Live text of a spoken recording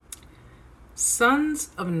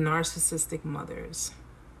Sons of narcissistic mothers.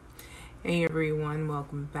 Hey everyone,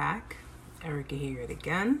 welcome back. Erica here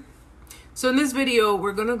again. So in this video,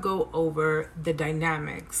 we're going to go over the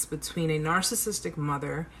dynamics between a narcissistic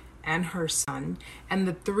mother and her son, and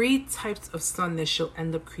the three types of son that she'll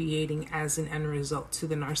end up creating as an end result to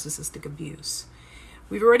the narcissistic abuse.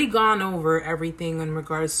 We've already gone over everything in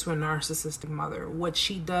regards to a narcissistic mother, what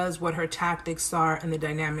she does, what her tactics are, and the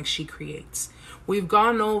dynamics she creates. We've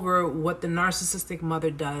gone over what the narcissistic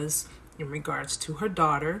mother does in regards to her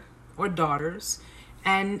daughter or daughters,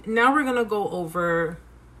 and now we're going to go over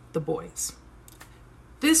the boys.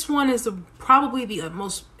 This one is probably the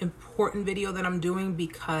most important video that I'm doing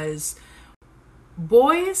because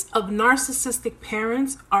boys of narcissistic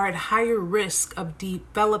parents are at higher risk of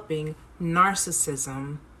developing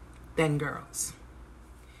narcissism than girls.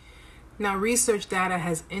 Now, research data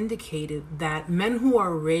has indicated that men who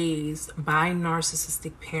are raised by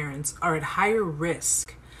narcissistic parents are at higher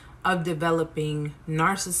risk of developing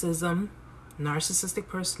narcissism, narcissistic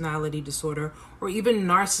personality disorder, or even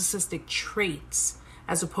narcissistic traits,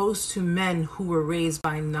 as opposed to men who were raised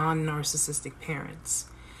by non-narcissistic parents.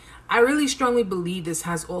 I really strongly believe this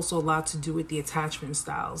has also a lot to do with the attachment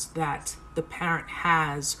styles that the parent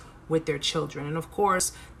has with their children, and of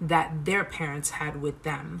course that their parents had with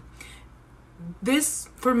them. This,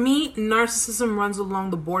 for me, narcissism runs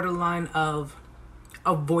along the borderline of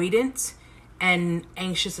avoidant and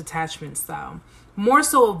anxious attachment style. More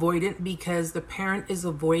so avoidant because the parent is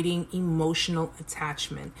avoiding emotional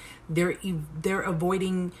attachment. They're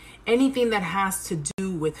avoiding anything that has to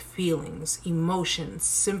do with feelings, emotions,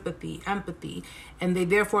 sympathy, empathy, and they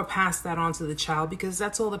therefore pass that on to the child because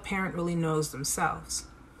that's all the parent really knows themselves.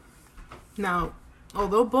 Now,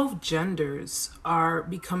 although both genders are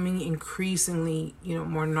becoming increasingly,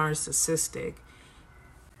 more narcissistic,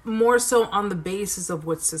 more so on the basis of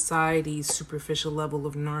what society's superficial level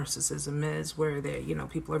of narcissism is, where they,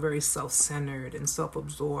 people are very self-centered and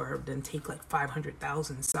self-absorbed and take like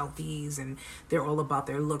 500,000 selfies and they're all about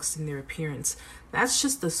their looks and their appearance. That's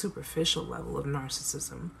just the superficial level of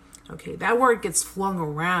narcissism. Okay, that word gets flung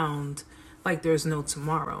around like there's no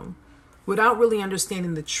tomorrow, without really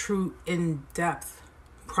understanding the true in-depth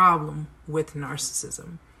problem with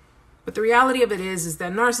narcissism. But the reality of it is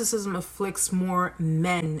that narcissism afflicts more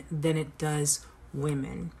men than it does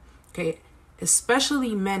women, okay?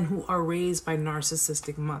 Especially men who are raised by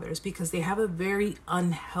narcissistic mothers, because they have a very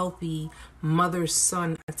unhealthy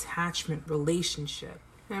mother-son attachment relationship.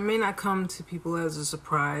 It may not come to people as a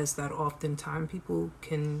surprise that oftentimes people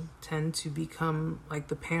can tend to become like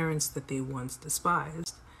the parents that they once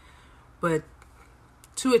despised. But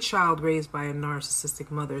to a child raised by a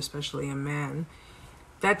narcissistic mother, especially a man,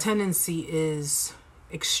 that tendency is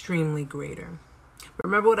extremely greater. But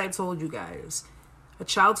remember what I told you guys. A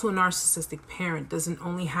child to a narcissistic parent doesn't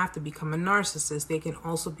only have to become a narcissist, they can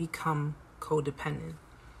also become codependent.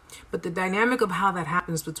 But the dynamic of how that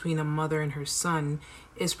happens between a mother and her son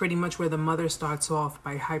is pretty much where the mother starts off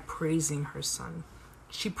by high praising her son.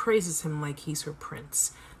 She praises him like he's her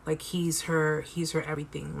prince, like he's her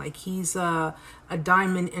everything, like he's a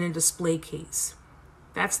diamond in a display case.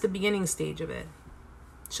 That's the beginning stage of it.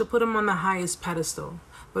 She'll put him on the highest pedestal,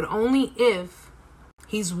 but only if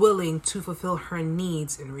he's willing to fulfill her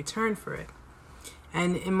needs in return for it.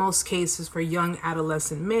 And in most cases, for young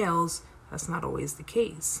adolescent males, that's not always the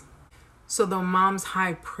case. So though mom's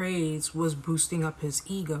high praise was boosting up his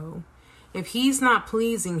ego, if he's not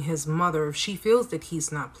pleasing his mother, if she feels that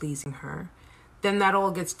he's not pleasing her, then that all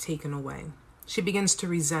gets taken away. She begins to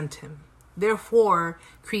resent him, therefore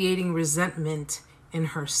creating resentment in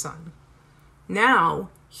her son. Now,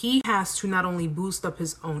 he has to not only boost up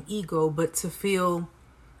his own ego, but to feel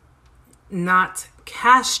not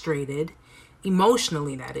castrated,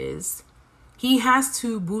 emotionally that is, he has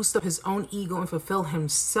to boost up his own ego and fulfill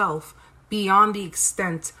himself beyond the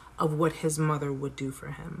extent of what his mother would do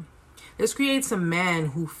for him. This creates a man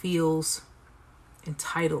who feels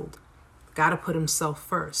entitled, gotta put himself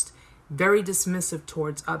first, very dismissive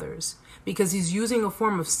towards others, because he's using a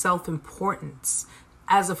form of self-importance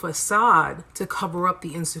as a facade to cover up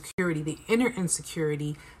the insecurity, the inner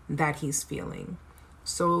insecurity that he's feeling.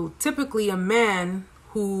 So typically a man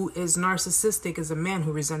who is narcissistic is a man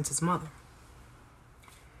who resents his mother.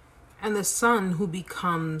 And the son who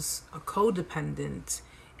becomes a codependent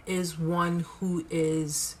is one who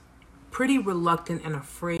is pretty reluctant and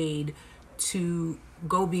afraid to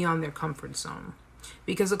go beyond their comfort zone.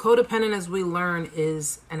 Because a codependent, as we learn,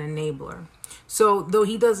 is an enabler. So though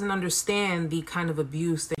he doesn't understand the kind of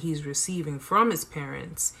abuse that he's receiving from his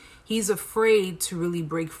parents, he's afraid to really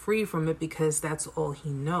break free from it because that's all he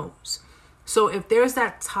knows. So if there's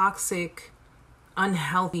that toxic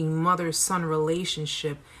unhealthy mother-son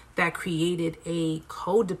relationship that created a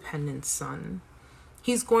codependent son,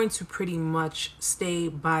 he's going to pretty much stay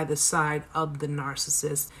by the side of the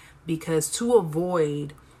narcissist, because to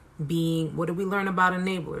avoid being, what do we learn about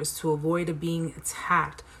enablers? To avoid being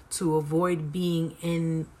attacked, to avoid being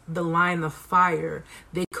in the line of fire,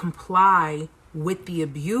 they comply with the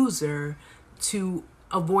abuser to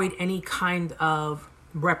avoid any kind of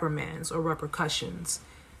reprimands or repercussions.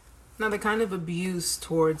 Now, the kind of abuse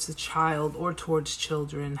towards a child or towards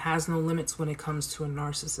children has no limits when it comes to a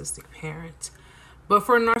narcissistic parent. But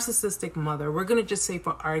for a narcissistic mother, we're going to just say,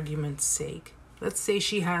 for argument's sake, let's say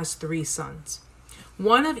she has 3 sons.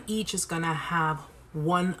 One of each is going to have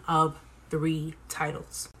one of 3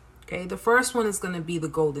 titles. Okay, the first one is going to be the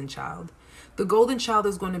golden child. The golden child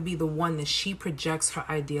is going to be the one that she projects her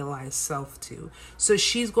idealized self to. So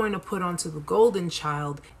she's going to put onto the golden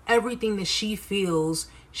child everything that she feels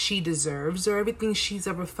she deserves, or everything she's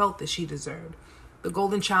ever felt that she deserved. The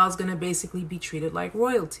golden child is going to basically be treated like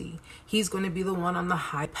royalty. He's going to be the one on the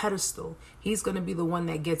high pedestal. He's going to be the one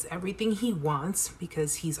that gets everything he wants,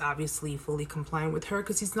 because he's obviously fully compliant with her,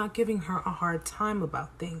 because he's not giving her a hard time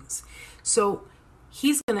about things. So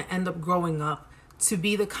he's going to end up growing up to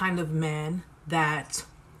be the kind of man that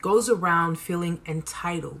goes around feeling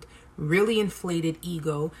entitled, really inflated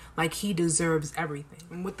ego, like he deserves everything.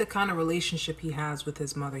 And with the kind of relationship he has with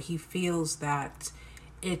his mother, he feels that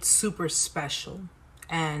it's super special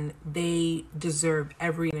and they deserve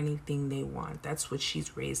every and anything they want. That's what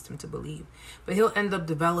she's raised him to believe. But he'll end up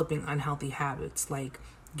developing unhealthy habits like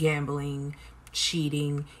gambling,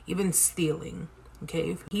 cheating, even stealing.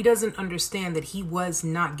 Okay, he doesn't understand that he was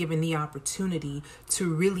not given the opportunity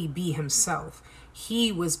to really be himself.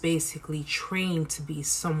 He was basically trained to be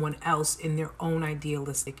someone else in their own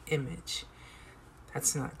idealistic image.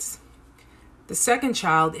 That's nuts. The second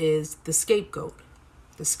child is the scapegoat.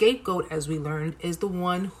 The scapegoat, as we learned, is the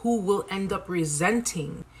one who will end up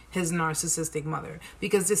resenting his narcissistic mother,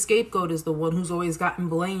 because the scapegoat is the one who's always gotten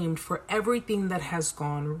blamed for everything that has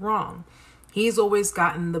gone wrong. He's always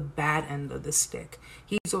gotten the bad end of the stick.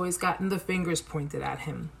 He's always gotten the fingers pointed at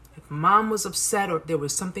him. If mom was upset or there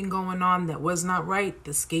was something going on that was not right,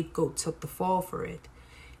 the scapegoat took the fall for it.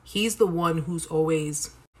 He's the one who's always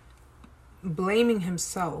blaming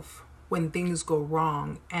himself when things go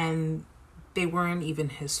wrong and they weren't even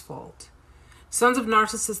his fault. Sons of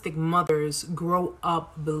narcissistic mothers grow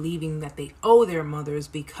up believing that they owe their mothers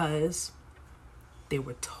because they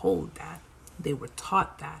were told that, they were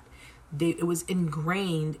taught that. It was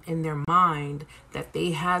ingrained in their mind that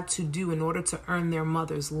they had to do, in order to earn their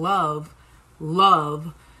mother's love,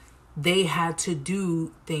 they had to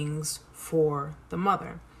do things for the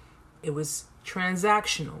mother. It was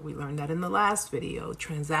transactional. We learned that in the last video.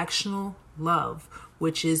 Transactional love,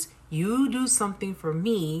 which is you do something for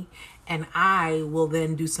me and I will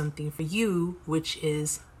then do something for you, which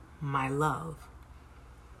is my love.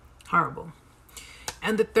 Horrible.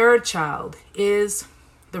 And the third child is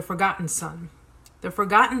the forgotten son. The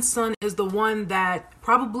forgotten son is the one that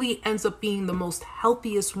probably ends up being the most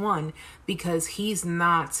healthiest one, because he's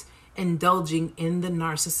not indulging in the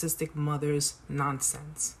narcissistic mother's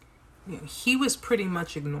nonsense. He was pretty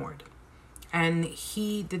much ignored, and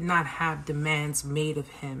he did not have demands made of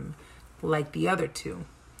him like the other two.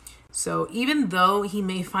 So even though he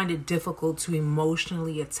may find it difficult to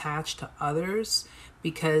emotionally attach to others,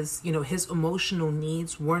 because, his emotional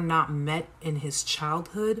needs were not met in his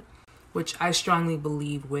childhood, which I strongly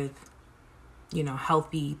believe with,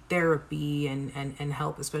 healthy therapy and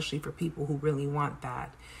help, especially for people who really want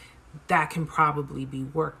that can probably be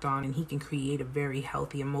worked on, and he can create a very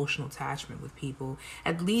healthy emotional attachment with people.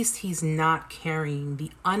 At least he's not carrying the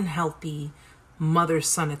unhealthy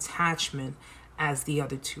mother-son attachment as the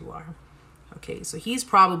other two are. Okay, so he's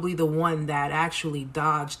probably the one that actually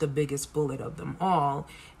dodged the biggest bullet of them all,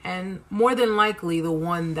 and more than likely the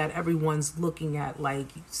one that everyone's looking at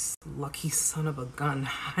like, you lucky son of a gun,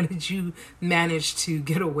 how did you manage to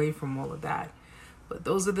get away from all of that? But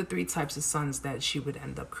those are the 3 types of sons that she would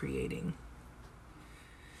end up creating.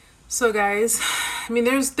 So guys,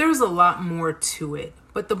 there's a lot more to it,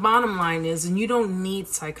 but the bottom line is, and you don't need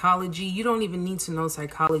psychology, you don't even need to know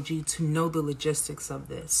psychology to know the logistics of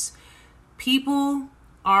this. People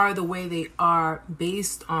are the way they are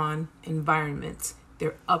based on environment,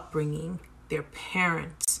 their upbringing, their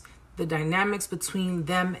parents, the dynamics between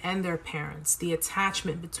them and their parents, the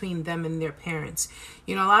attachment between them and their parents.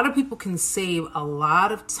 A lot of people can save a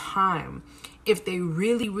lot of time if they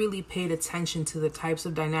really, really paid attention to the types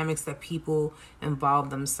of dynamics that people involve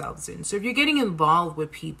themselves in. So if you're getting involved with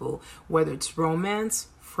people, whether it's romance,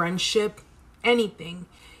 friendship, anything,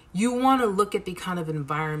 you want to look at the kind of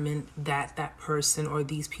environment that that person or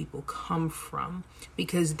these people come from,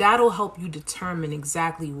 because that'll help you determine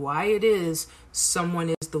exactly why it is someone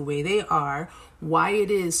is the way they are, why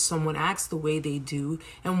it is someone acts the way they do,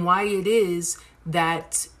 and why it is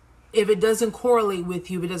that if it doesn't correlate with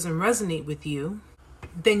you, if it doesn't resonate with you,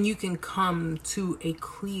 then you can come to a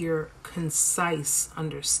clear, concise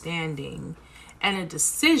understanding and a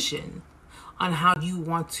decision on how you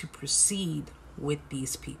want to proceed with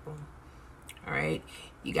these people. All right.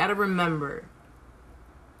 You got to remember,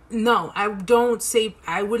 no, I wouldn't say,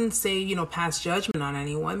 pass judgment on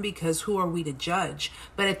anyone, because who are we to judge?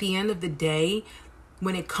 But at the end of the day,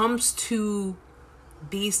 when it comes to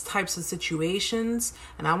these types of situations,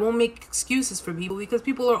 and I won't make excuses for people, because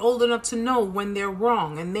people are old enough to know when they're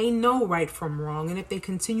wrong, and they know right from wrong. And if they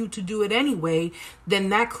continue to do it anyway, then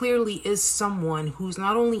that clearly is someone who's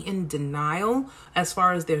not only in denial as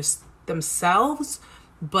far as themselves,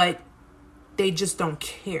 but they just don't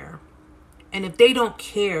care. And if they don't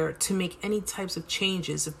care to make any types of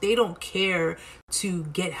changes, if they don't care to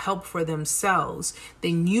get help for themselves,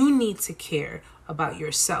 then you need to care about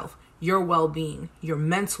yourself, your well-being, your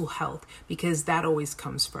mental health, because that always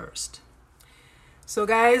comes first. So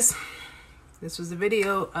guys, this was a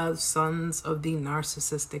video of Sons of the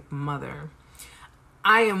Narcissistic Mother.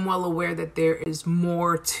 I am well aware that there is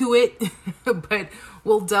more to it, but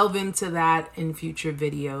we'll delve into that in future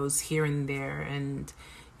videos here and there. And,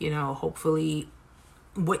 hopefully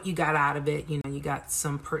what you got out of it, you got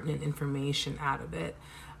some pertinent information out of it.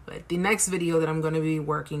 But the next video that I'm going to be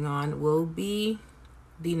working on will be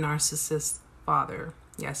the narcissist father.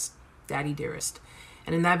 Yes, daddy dearest.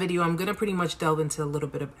 And in that video, I'm going to pretty much delve into a little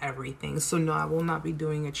bit of everything. So no, I will not be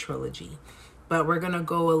doing a trilogy, but we're going to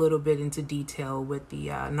go a little bit into detail with the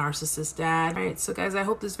narcissist dad. All right. So guys, I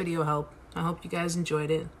hope this video helped. I hope you guys enjoyed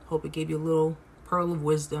it. Hope it gave you a little pearl of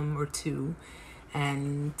wisdom or two.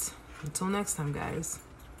 And until next time, guys,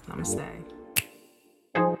 namaste.